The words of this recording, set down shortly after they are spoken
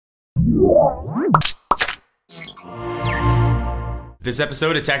This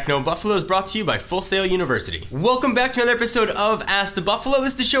episode of Techno Buffalo is brought to you by Full Sail University. Welcome back to another episode of Ask the Buffalo. This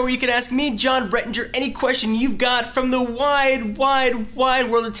is the show where you can ask me, John Brettinger, any question you've got from the wide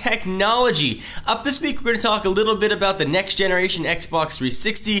world of technology. Up this week, we're going to talk a little bit about the next generation Xbox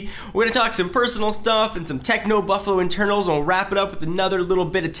 360. We're going to talk some personal stuff and some Techno Buffalo internals, and we'll wrap it up with another little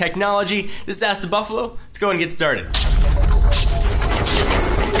bit of technology. This is Ask the Buffalo. Let's go and get started.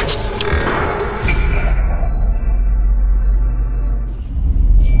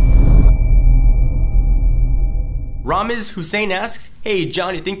 Ramiz Hussein asks, hey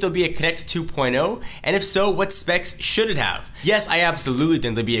John, you think there'll be a Kinect 2.0? And if so, what specs should it have? Yes, I absolutely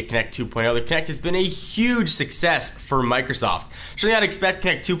think there'll be a Kinect 2.0. The Kinect has been a huge success for Microsoft. Certainly I'd expect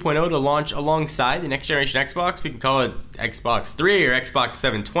Kinect 2.0 to launch alongside the next generation Xbox. We can call it Xbox 3 or Xbox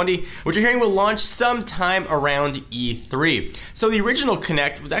 720, which you're hearing will launch sometime around E3. So the original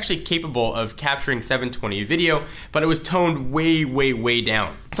Kinect was actually capable of capturing 720 video, but it was toned way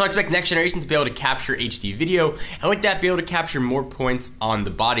down. So I expect next generation to be able to capture HD video, and with that be able to capture more points on the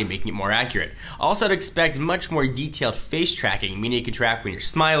body, making it more accurate. Also I'd expect much more detailed face tracking, meaning you can track when you're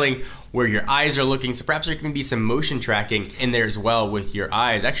smiling, where your eyes are looking, so perhaps there can be some motion tracking in there as well with your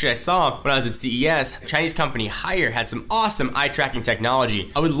eyes. Actually, I saw when I was at CES, Chinese company Haier had some awesome eye tracking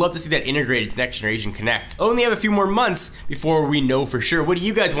technology. I would love to see that integrated to next generation Kinect. I'll only have a few more months before we know for sure. What do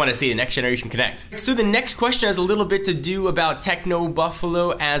you guys want to see the next generation Kinect? So the next question has a little bit to do about Techno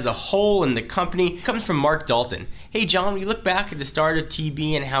Buffalo as a whole and the company. It comes from Mark Dalton. Hey John, when you look back at the start of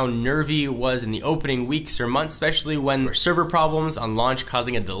TB and how nervy it was in the opening weeks or months, especially when there were server problems on launch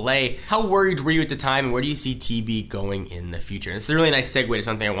causing a delay, how worried were you at the time, and where do you see TB going in the future? And it's a really nice segue to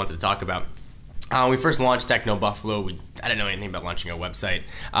something I wanted to talk about. When we first launched Techno Buffalo, I didn't know anything about launching a website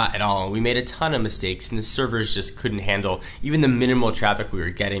at all. We made a ton of mistakes, and the servers just couldn't handle even the minimal traffic we were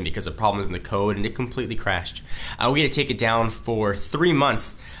getting because of problems in the code, and it completely crashed. We had to take it down for 3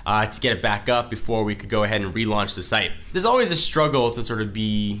 months to get it back up before we could go ahead and relaunch the site. There's always a struggle to sort of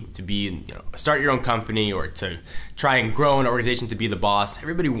start your own company or to try and grow an organization to be the boss.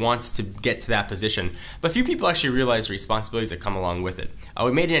 Everybody wants to get to that position, but few people actually realize the responsibilities that come along with it.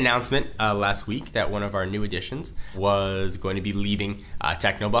 We made an announcement last week that one of our new additions was going to be leaving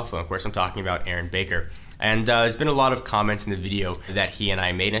Techno Buffalo. Of course, I'm talking about Aaron Baker. And there's been a lot of comments in the video that he and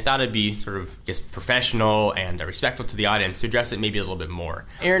I made, and I thought it'd be sort of, I guess, professional and respectful to the audience to address it maybe a little bit more.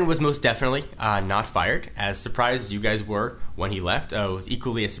 Aaron was most definitely not fired. As surprised as you guys were when he left, I was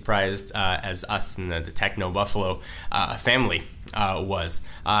equally as surprised as us in the Techno Buffalo family was.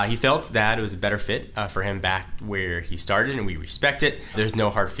 He felt that it was a better fit for him back where he started, and we respect it. There's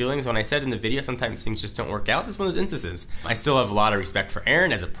no hard feelings. When I said in the video, sometimes things just don't work out. This is one of those instances. I still have a lot of respect for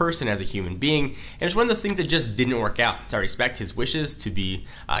Aaron as a person, as a human being, and it's one of those things that just didn't work out. So I respect his wishes to be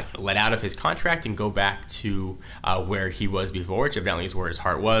let out of his contract and go back to where he was before, which evidently is where his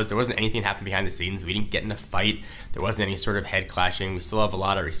heart was. There wasn't anything happening behind the scenes. We didn't get in a fight. There wasn't any sort of head clashing. We still have a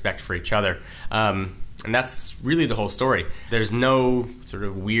lot of respect for each other. And that's really the whole story. There's no sort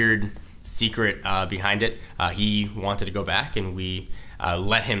of weird secret behind it. He wanted to go back, and we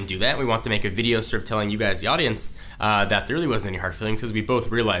let him do that. We want to make a video sort of telling you guys, the audience, that there really wasn't any hard feelings, because we both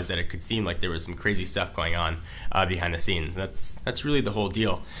realized that it could seem like there was some crazy stuff going on behind the scenes. That's really the whole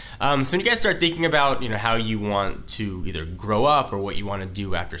deal. So when you guys start thinking about how you want to either grow up or what you want to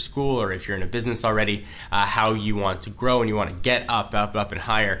do after school, or if you're in a business already, how you want to grow and you want to get up and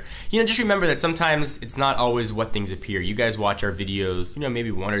higher, just remember that sometimes it's not always what things appear. You guys watch our videos, maybe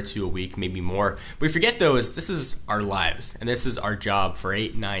 1 or 2 a week, maybe more. But we forget those. This is our lives, and this is our job for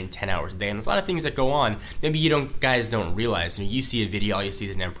 8, 9, 10 hours a day, and there's a lot of things that go on maybe guys don't realize. You see a video, all you see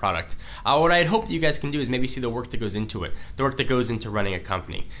is an end product. What I'd hope that you guys can do is maybe see the work that goes into it, the work that goes into running a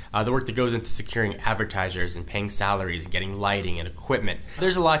company, the work that goes into securing advertisers and paying salaries, getting lighting and equipment.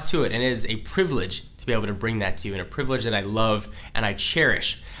 There's a lot to it, and it is a privilege to be able to bring that to you, and a privilege that I love and I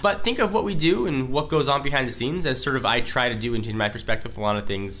cherish. But think of what we do and what goes on behind the scenes as sort of I try to do, in my perspective, a lot of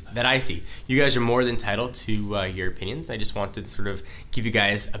things that I see. You guys are more than entitled to your opinions. I just wanted to sort of give you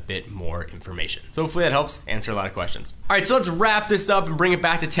guys a bit more information. So hopefully that helps answer a lot of questions. All right, so let's wrap this up and bring it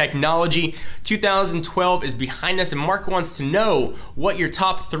back to technology. 2012 is behind us, and Mark wants to know what your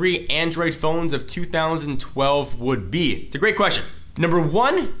top 3 Android phones of 2012 would be. It's a great question. Number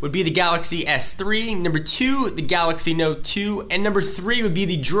 1 would be the Galaxy S3, number 2, the Galaxy Note 2, and number 3 would be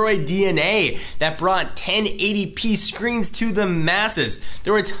the Droid DNA that brought 1080p screens to the masses.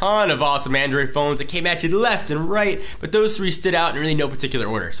 There were a ton of awesome Android phones that came at you left and right, but those 3 stood out in really no particular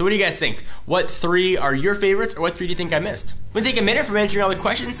order. So what do you guys think? What 3 are your favorites, or what 3 do you think I missed? We'll take a minute from answering all the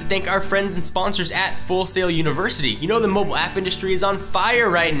questions to thank our friends and sponsors at Full Sail University. You know the mobile app industry is on fire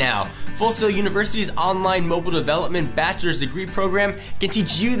right now. Full Sail University's online mobile development bachelor's degree program can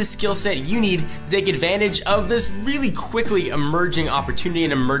teach you the skill set you need to take advantage of this really quickly emerging opportunity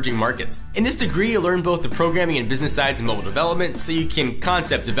in emerging markets. In this degree, you'll learn both the programming and business sides of mobile development, so you can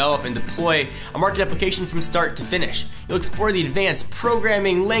concept, develop, and deploy a market application from start to finish. You'll explore the advanced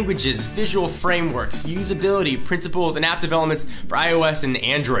programming languages, visual frameworks, usability, principles, and app developments for iOS and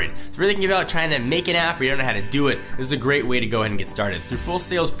Android. So if you're thinking about trying to make an app or you don't know how to do it, this is a great way to go ahead and get started. Through Full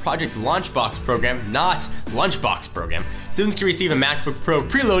Sail's Project Launchbox program, not Lunchbox program, students can receive a MacBook Pro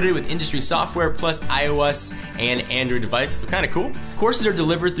preloaded with industry software plus iOS and Android devices, so kind of cool. Courses are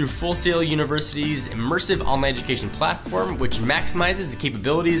delivered through Full Sail University's immersive online education platform, which maximizes the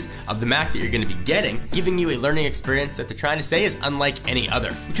capabilities of the Mac that you're going to be getting, giving you a learning experience that they're trying to say is unlike any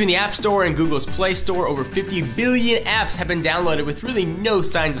other. Between the App Store and Google's Play Store, over 50 billion apps have been downloaded with really no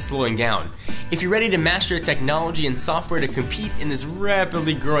signs of slowing down. If you're ready to master technology and software to compete in this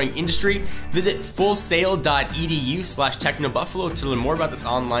rapidly growing industry, visit fullsail.edu/technobuffalo to learn more about this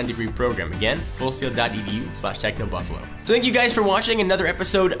online degree program. Again, fullsail.edu/technobuffalo. So thank you guys for watching another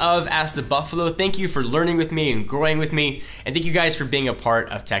episode of Ask the Buffalo. Thank you for learning with me and growing with me, and thank you guys for being a part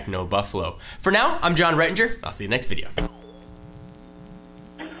of Techno Buffalo. For now, I'm John Rettinger. I'll see you in the next video.